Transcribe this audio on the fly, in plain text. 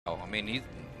Oh, I mean,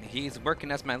 he's working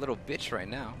as my little bitch right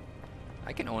now.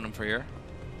 I can own him for here.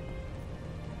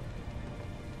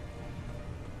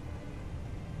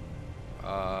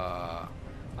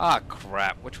 Ah,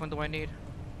 crap. Which one do I need?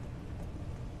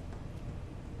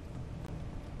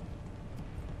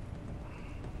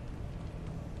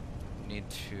 Need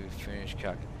to finish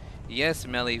calc. Yes,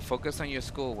 Melly, focus on your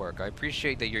schoolwork. I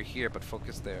appreciate that you're here, but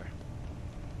focus there.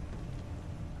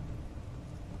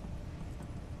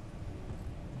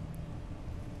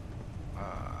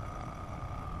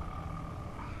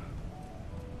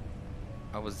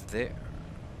 I was there.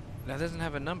 That doesn't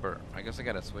have a number. I guess I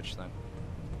gotta switch then.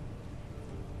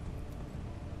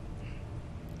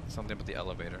 Something with the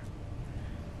elevator.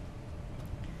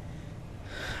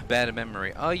 Bad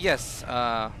memory. Oh yes.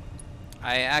 I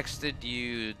asked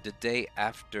you the day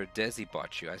after Desi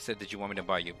bought you. I said, did you want me to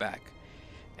buy you back?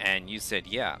 And you said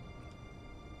yeah.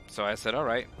 So I said,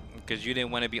 alright, because you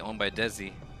didn't want to be owned by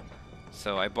Desi.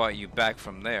 So I bought you back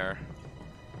from there.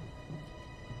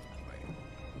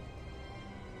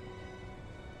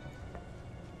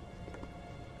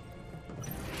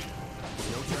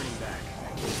 No turning back.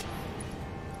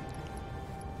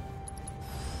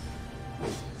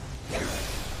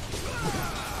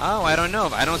 Oh, I don't know.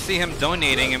 I don't see him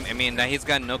donating. I mean, that he's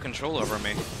got no control over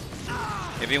me.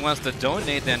 If he wants to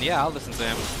donate, then yeah, I'll listen to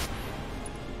him.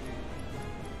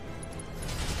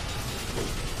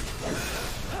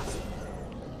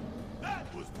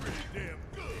 That was pretty damn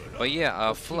good. But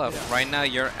yeah, Fluff, right now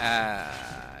you're at...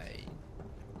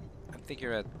 I think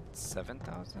you're at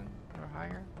 7,000 or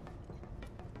higher.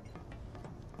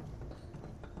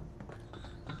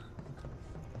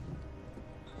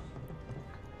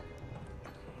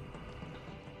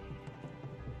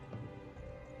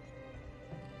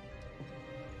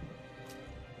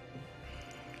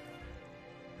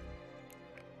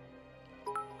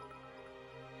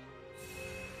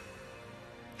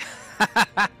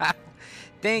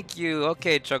 Thank you.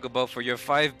 Okay, Chocobo, for your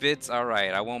 5 bits. All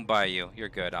right, I won't buy you. You're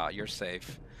good. You're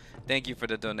safe. Thank you for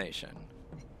the donation.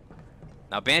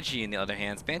 Now, Banshee, on the other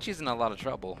hand, Banshee's in a lot of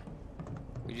trouble.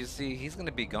 You see, he's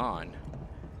gonna be gone,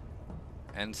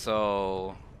 and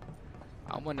so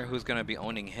I wonder who's gonna be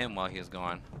owning him while he's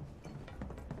gone.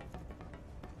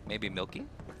 Maybe Milky?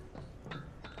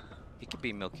 He could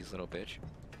be Milky's little bitch.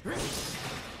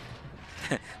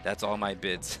 That's all my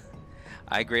bids.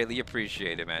 I greatly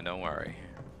appreciate it, man. Don't worry.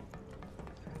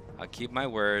 I'll keep my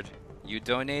word. You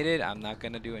donated, I'm not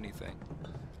gonna do anything.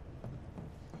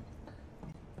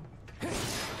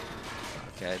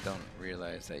 Okay, I don't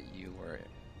realize that you were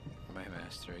my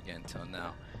master again till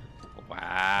now.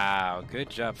 Wow,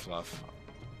 good job, Fluff.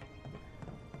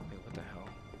 Wait, what the hell?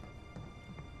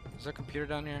 Is there a computer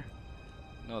down here?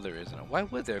 No, there isn't. Why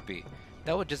would there be?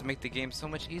 That would just make the game so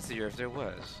much easier if there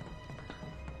was.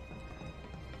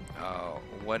 Oh,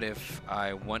 what if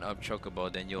I one-up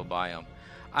Chocobo, then you'll buy him?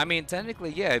 I mean, technically,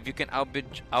 yeah, if you can outbid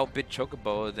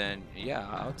Chocobo, then yeah,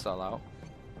 I'll sell out.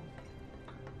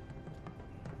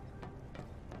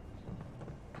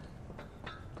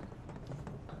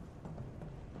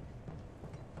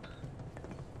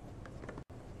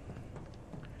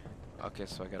 Okay,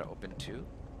 so I gotta open 2.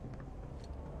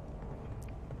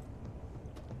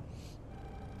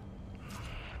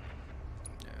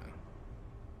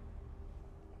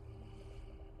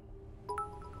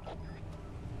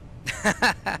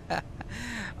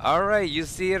 Alright, you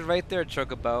see it right there,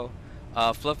 Chocobo.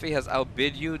 Fluffy has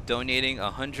outbid you, donating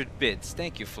 100 bits.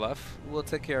 Thank you, Fluff. We'll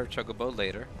take care of Chocobo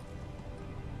later.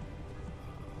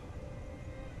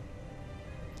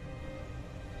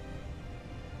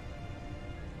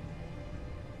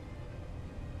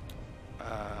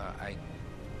 I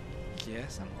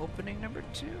guess I'm opening number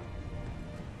 2.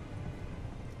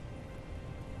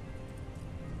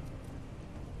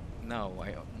 No,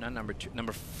 not number 2.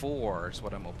 Number 4 is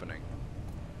what I'm opening.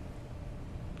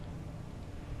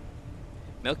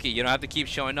 Milky, you don't have to keep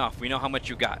showing off. We know how much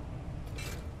you got.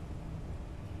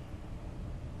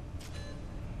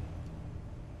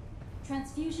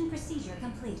 Transfusion procedure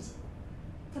complete.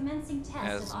 Commencing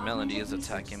test. As Melody is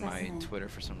attacking my Twitter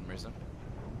for some reason.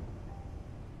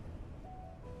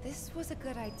 This was a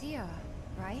good idea,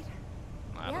 right?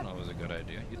 I don't know if it was a good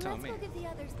idea. You tell me. Let's go give the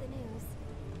others the news.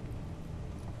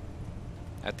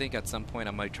 I think at some point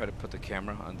I might try to put the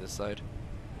camera on this side,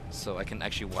 so I can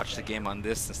actually watch the game on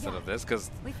this instead of this.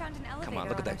 Cause we found an elevator come on,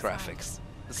 look at that our graphics. side.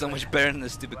 It's so much better than the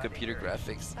stupid computer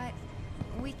graphics. But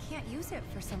we can't use it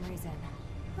for some reason.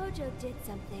 Hojo did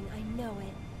something, I know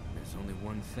it. There's only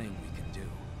one thing we can do.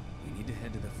 We need to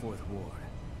head to the 4th ward,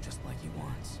 just like he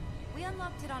wants. We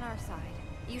unlocked it on our side.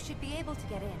 You should be able to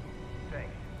get in.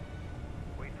 Thanks.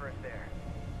 Wait for us there.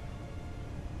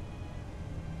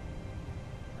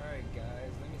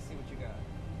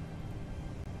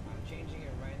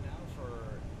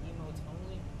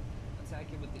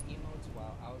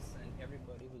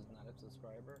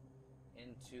 subscriber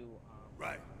into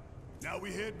Right. Now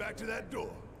we head back to that door.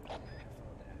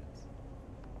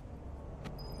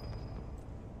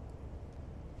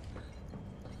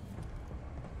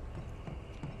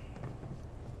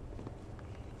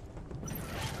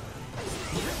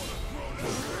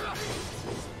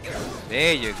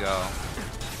 There you go.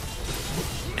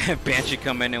 Banshee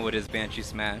coming in with his Banshee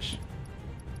smash.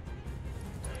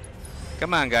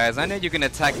 Come on, guys. I know you can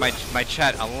attack my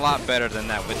chat a lot better than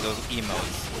that with those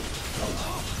emotes.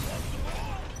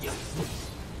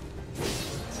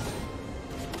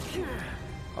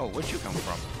 Oh, where'd you come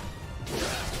from?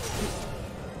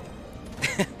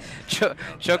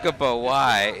 Chocobo,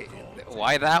 why?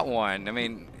 Why that one? I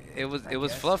mean, it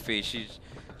was Fluffy.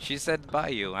 She said bye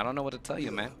you. I don't know what to tell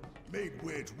you, man. Made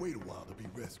Wedge wait a while to be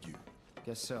rescued.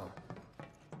 Guess so.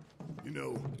 You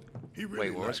know, he really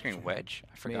Wait, we're liked rescuing you. Wedge?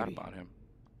 I forgot Maybe. about him.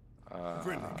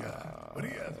 Friendly guy, but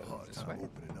he has a hard this time way?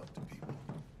 opening up to people.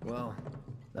 Well,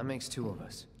 that makes two of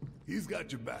us. He's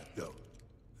got your back, though.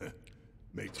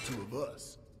 Makes two of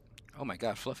us. Oh my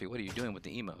god, Fluffy, what are you doing with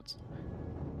the emotes?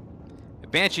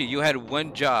 Banshee, you had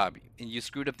one job, and you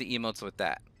screwed up the emotes with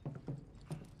that.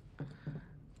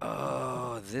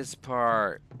 Oh, this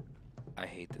part. I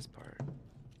hate this part.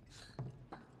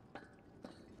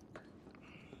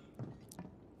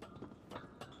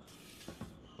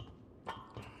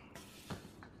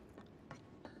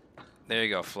 There you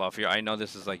go, Fluffy. I know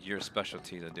this is like your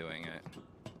specialty to doing it.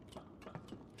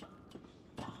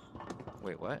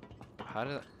 Wait, what? How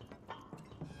did I...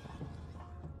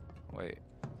 Wait.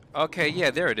 Okay,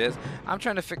 yeah, there it is. I'm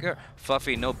trying to figure...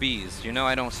 Fluffy, no bees. You know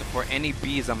I don't support any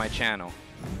bees on my channel.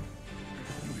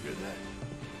 You hear that?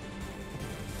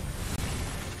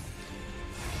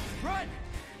 Run!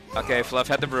 Okay, Fluff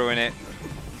had to ruin it.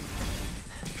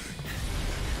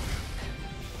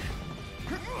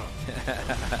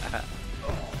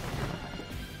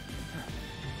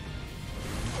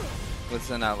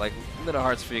 Listen out, like, little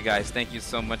hearts for you guys. Thank you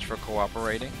so much for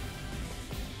cooperating.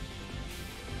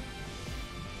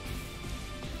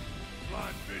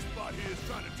 Blind fish spot here is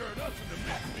trying to turn us into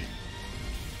mincemeat.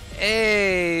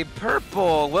 Hey,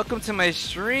 Purple, welcome to my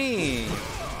stream.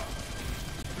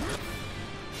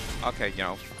 Okay, you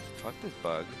know, fuck this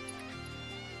bug.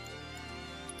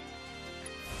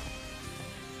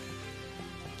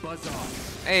 Buzz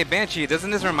off. Hey, Banshee, doesn't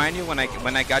this remind you when I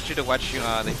got you to watch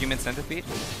the Human Centipede?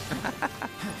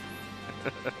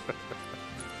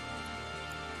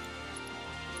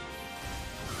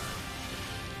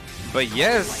 But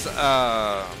yes,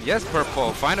 yes,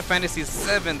 Purple, Final Fantasy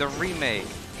VII, the remake.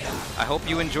 I hope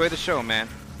you enjoy the show, man.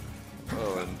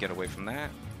 Oh, let me get away from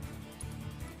that.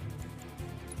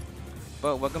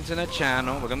 But welcome to the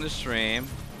channel, welcome to the stream.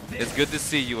 It's good to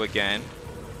see you again.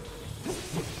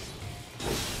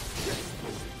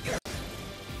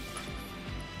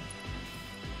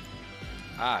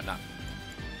 Ah, no.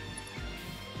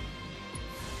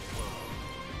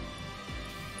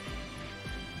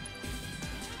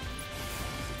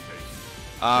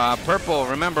 Purple,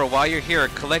 remember, while you're here,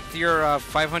 collect your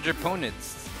 500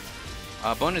 bonus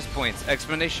points,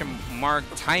 exclamation mark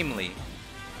timely.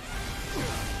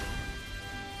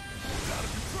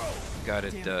 God,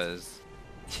 it does.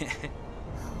 You think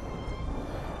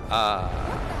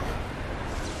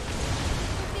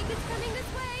it's coming this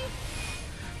way?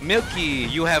 Milky,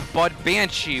 you have bought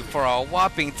Banshee for a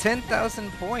whopping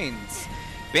 10,000 points.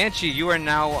 Banshee, you are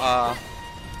now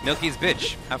Milky's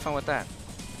bitch. Have fun with that.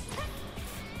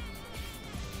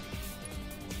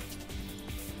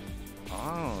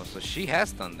 Oh, so she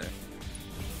has Thunder.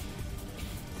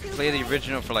 Play the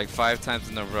original for like 5 times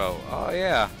in a row. Oh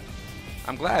yeah.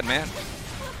 I'm glad, man.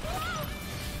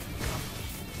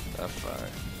 The fuck.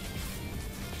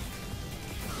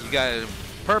 You got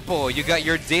Purple, you got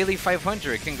your daily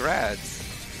 500. Congrats.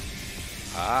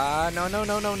 Ah, no.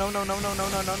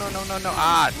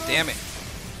 Ah, damn it.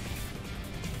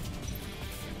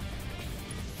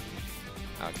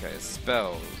 Okay,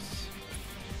 spells.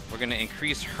 We're gonna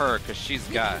increase her because she's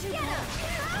got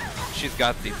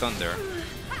the thunder.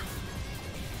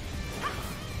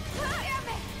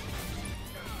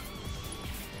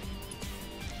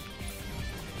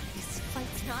 This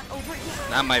fight's not over yet.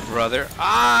 Not my brother.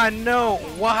 Ah, no.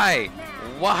 Why?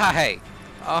 Why?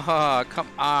 Oh, come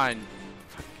on.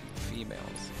 Fucking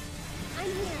females. I'm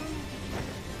here.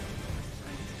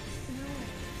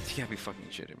 You gotta be fucking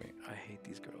shitting me. I hate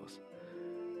these girls.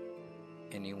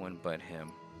 Anyone but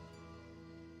him.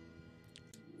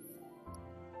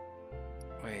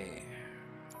 Wait.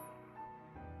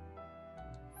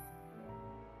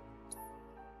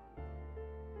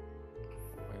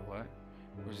 Wait, what?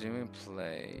 Resuming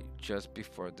play just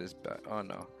before this bat. Oh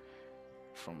no.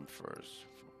 from first.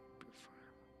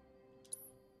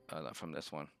 Not from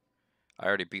this one. I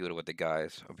already beat it with the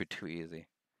guys. It'll be too easy.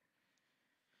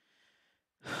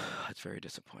 It's very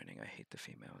disappointing. I hate the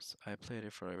females. I played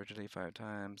it for originally 5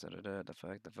 times. The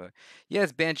fuck, the fuck.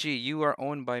 Yes, Banshee, you are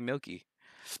owned by Milky.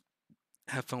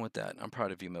 Have fun with that. I'm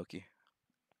proud of you, Milky.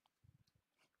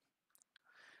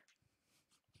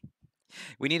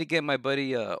 We need to get my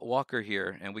buddy Walker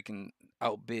here, and we can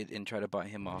outbid and try to buy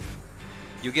him off.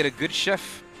 You get a good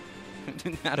chef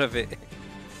out of it.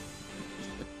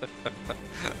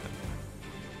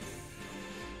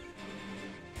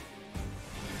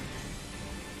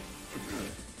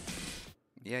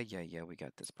 Yeah, we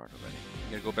got this part already.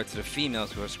 We gotta go back to the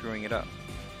females who are screwing it up.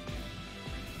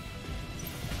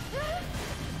 Alright,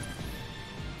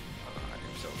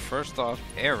 so first off,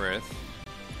 Aerith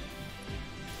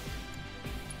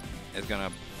is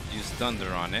gonna use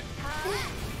thunder on it.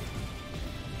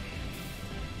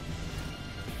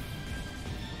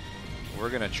 We're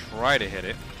gonna try to hit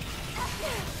it.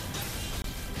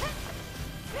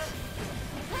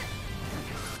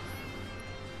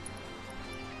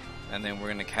 And then we're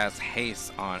gonna cast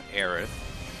haste on Aerith.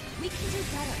 We can do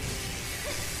better.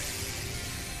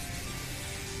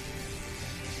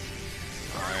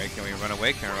 Alright, can we run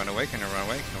away? Can we run away? Can we run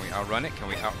away? Can we outrun it? Can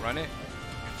we outrun it?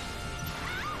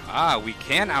 Ah, we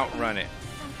can outrun it.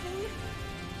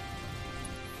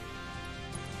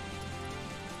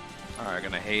 Alright,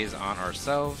 gonna haze on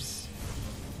ourselves.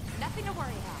 Nothing to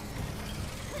worry about.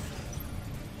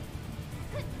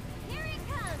 Here it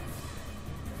comes.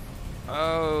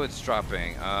 Oh, it's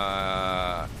dropping.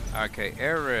 Okay,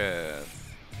 Aerith.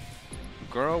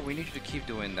 Girl, we need you to keep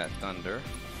doing that thunder.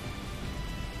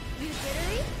 You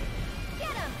jittery?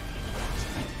 Get him.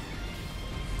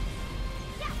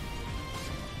 Yeah.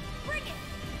 Bring it.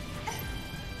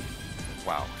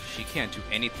 Wow, she can't do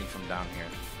anything from down here.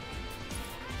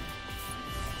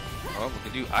 Oh, we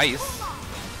can do ice.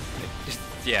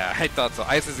 Yeah, I thought so.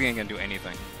 Ice isn't gonna do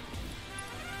anything.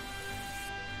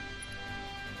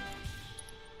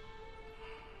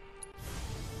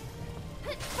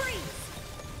 Freeze.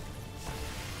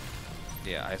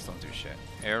 Yeah, ice don't do shit.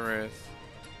 Aerith.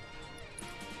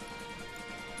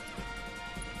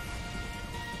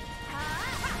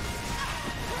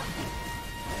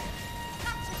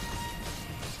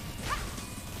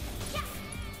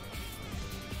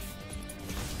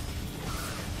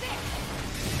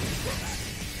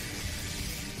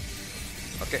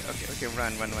 Okay,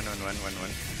 run.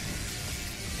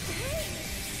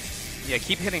 Yeah,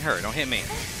 keep hitting her, don't hit me.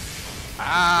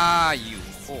 Ah, you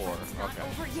whore. Okay.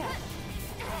 Over yet.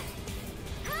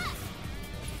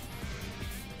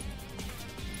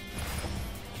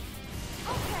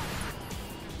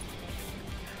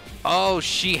 Oh,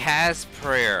 she has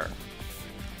prayer.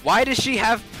 Why does she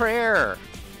have prayer?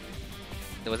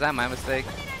 Was that my mistake?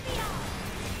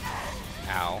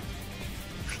 Ow.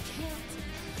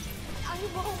 I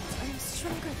won't. I'm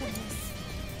stronger than this.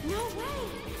 No way.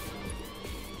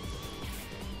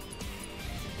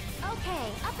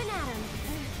 Okay, up and at 'em.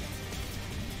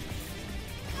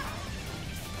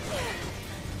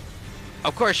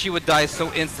 Of course she would die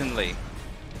so instantly.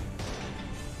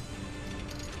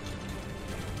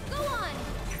 Go on.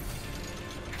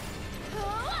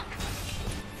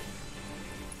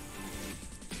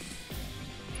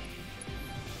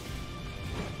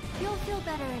 You'll feel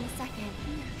better in a second.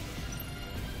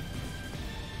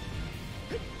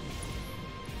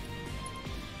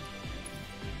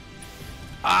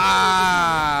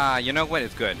 Ah, you know what?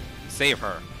 It's good. Save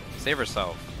her. Save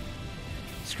herself.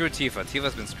 Screw Tifa.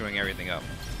 Tifa's been screwing everything up.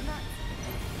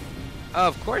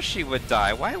 Of course she would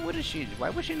die. Why wouldn't she? Why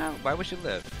would she not? Why would she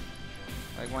live?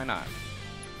 Like, why not?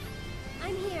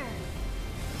 I'm here.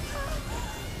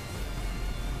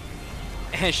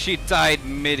 And she died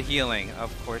mid-healing.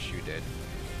 Of course you did.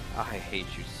 I hate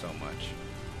you so much.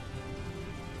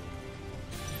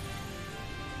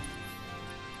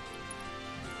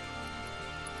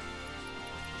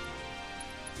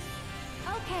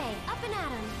 Okay, up and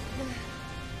at 'em.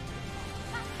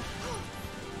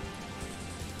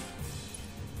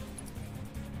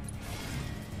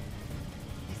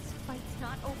 This fight's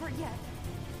not over yet.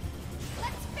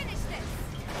 Let's finish this.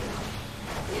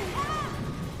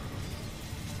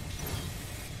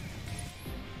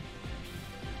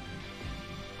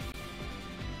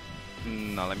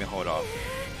 No, let me hold off.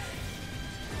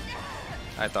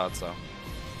 I thought so.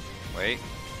 Wait.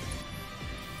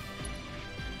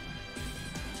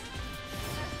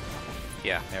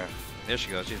 Yeah, there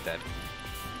she goes. She's dead.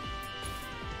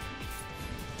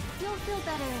 You'll feel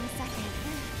better in a second.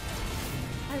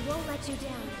 I won't let you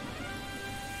down.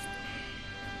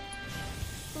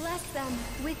 Bless them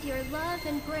with your love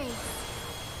and grace.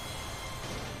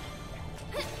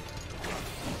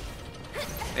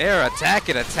 There, attack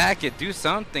it, do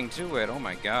something to it. Oh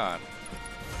my god.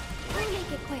 We'll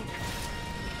make it quick.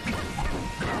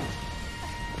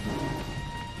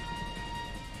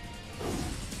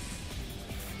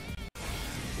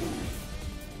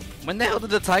 When the hell did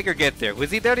the tiger get there?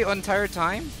 Was he there the entire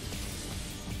time?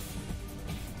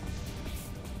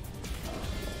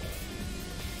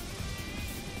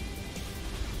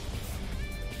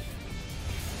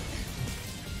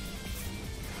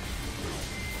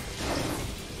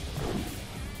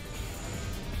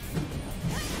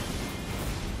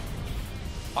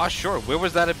 Oh sure, where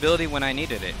was that ability when I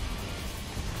needed it?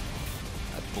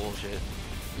 That's bullshit.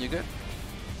 You good?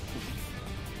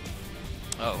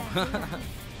 Oh.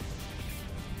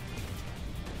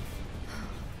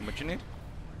 What you need?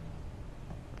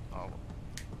 Oh.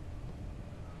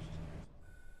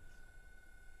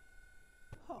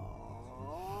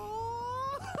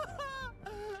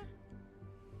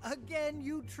 Again,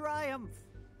 you triumph.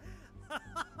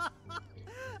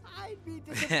 I'd be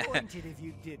disappointed if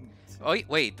you didn't. Oh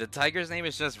wait, the tiger's name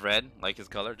is just red, like his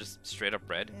color, just straight up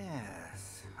red.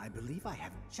 Yes, I believe I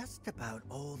have just about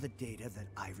all the data that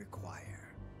I require.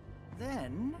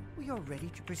 Then we are ready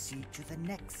to proceed to the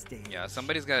next stage. Yeah,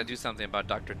 somebody's got to do something about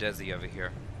Dr. Desi over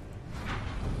here.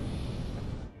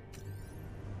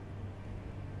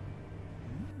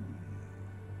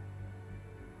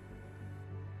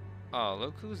 Oh,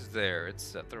 look who's there. It's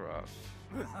Sephiroth.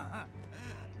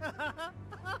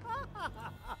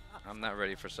 I'm not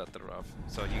ready for Sephiroth.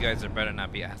 So you guys are better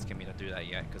not be asking me to do that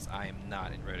yet, because I am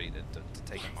not ready to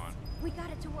take him on. We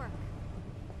got it to work.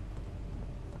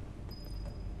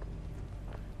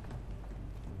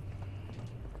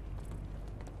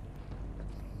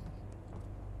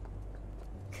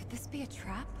 Could this be a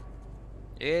trap?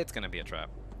 It's gonna be a trap.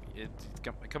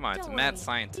 Come on, it's a mad The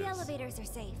scientist. elevators are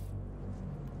safe.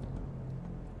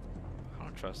 I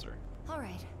don't trust her. All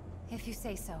right, if you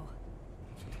say so.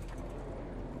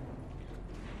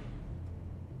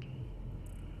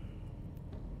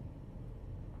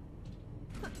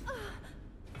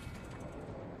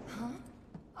 Huh?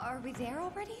 Are we there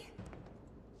already?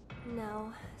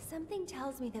 No, something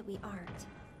tells me that we aren't.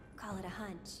 Call it a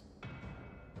hunch.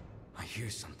 I hear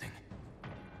something.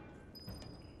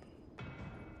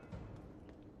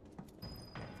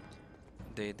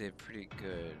 They did pretty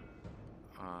good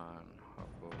on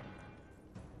Hubble.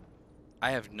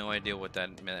 I have no idea what that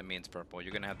means, Purple.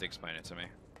 You're gonna have to explain it to me.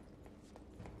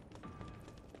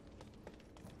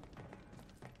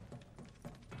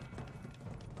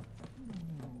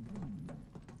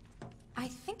 I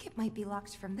think it might be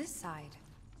locked from this side.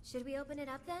 Should we open it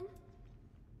up then?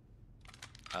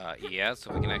 Yeah,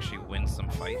 so we can actually win some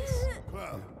fights.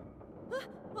 Cloud,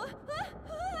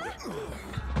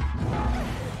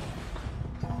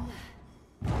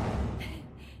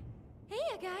 Hey,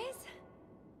 you guys.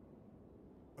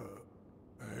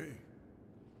 hey.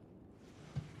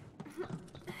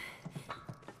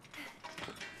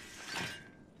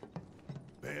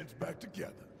 Band's back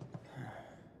together.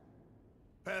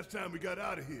 Past time we got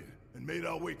out of here and made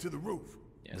our way to the roof.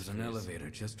 Yes, There's an please. elevator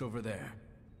just over there.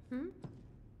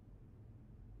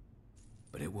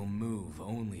 But it will move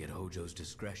only at Hojo's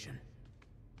discretion.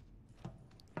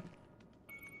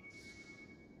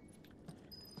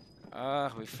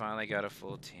 We finally got a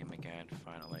full team again.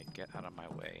 Finally, get out of my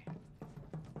way.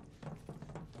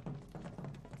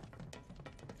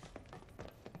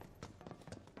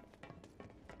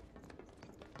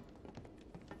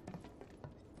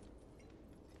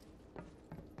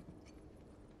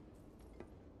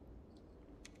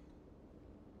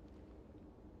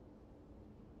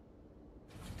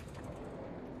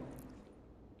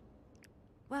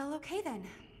 Well, okay then.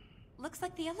 Looks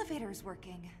like the elevator is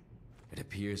working. It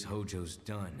appears Hojo's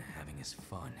done having his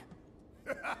fun.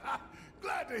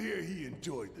 Glad to hear he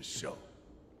enjoyed the show.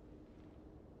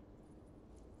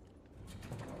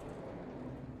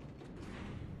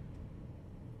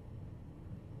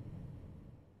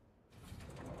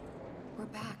 We're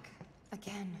back.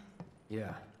 Again.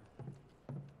 Yeah.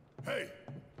 Hey,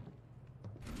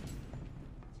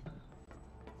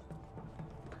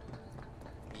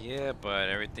 Yeah, but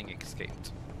everything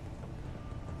escaped.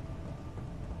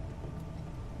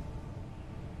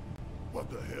 what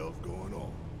the hell's going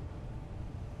on?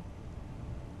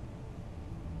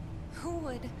 Who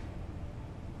would?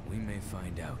 We may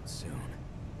find out soon.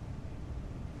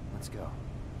 Let's go.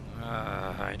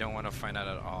 I don't want to find out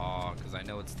at all, because I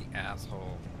know it's the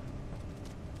asshole.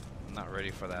 I'm not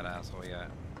ready for that asshole yet.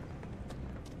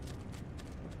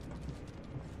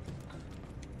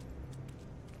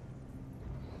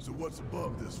 So what's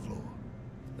above this floor?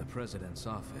 The president's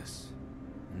office,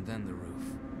 and then the roof.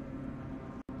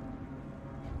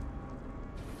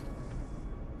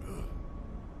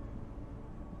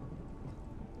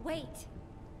 Wait.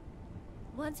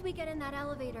 Once we get in that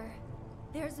elevator,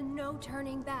 there's no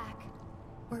turning back.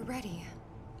 We're ready.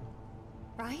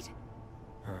 Right?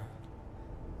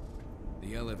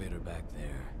 The elevator back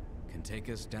there can take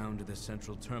us down to the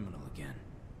central terminal again.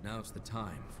 Now's the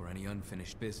time for any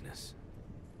unfinished business.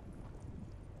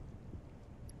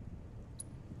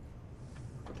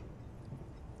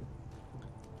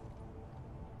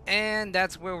 And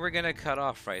that's where we're gonna cut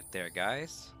off right there,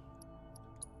 guys.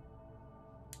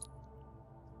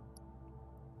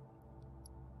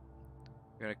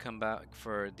 We're gonna come back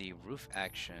for the roof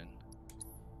action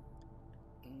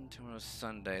tomorrow's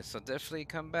Sunday, so definitely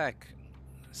come back,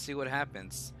 see what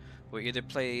happens. We'll either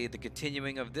play the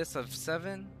continuing of this of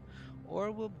 7,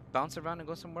 or we'll bounce around and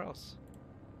go somewhere else.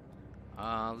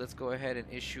 Let's go ahead and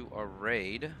issue a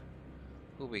raid.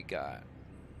 Who we got?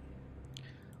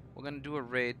 We're gonna do a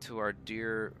raid to our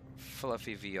dear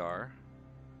Fluffy VR.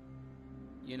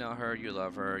 You know her, you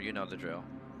love her, you know the drill.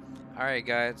 Alright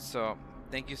guys, so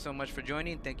thank you so much for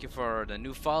joining. Thank you for the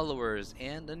new followers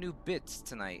and the new bits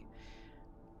tonight.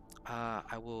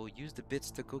 I will use the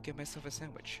bits to go get myself a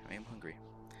sandwich. I am hungry.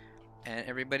 And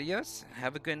everybody else,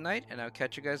 have a good night, and I'll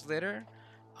catch you guys later.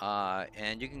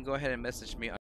 And you can go ahead and message me on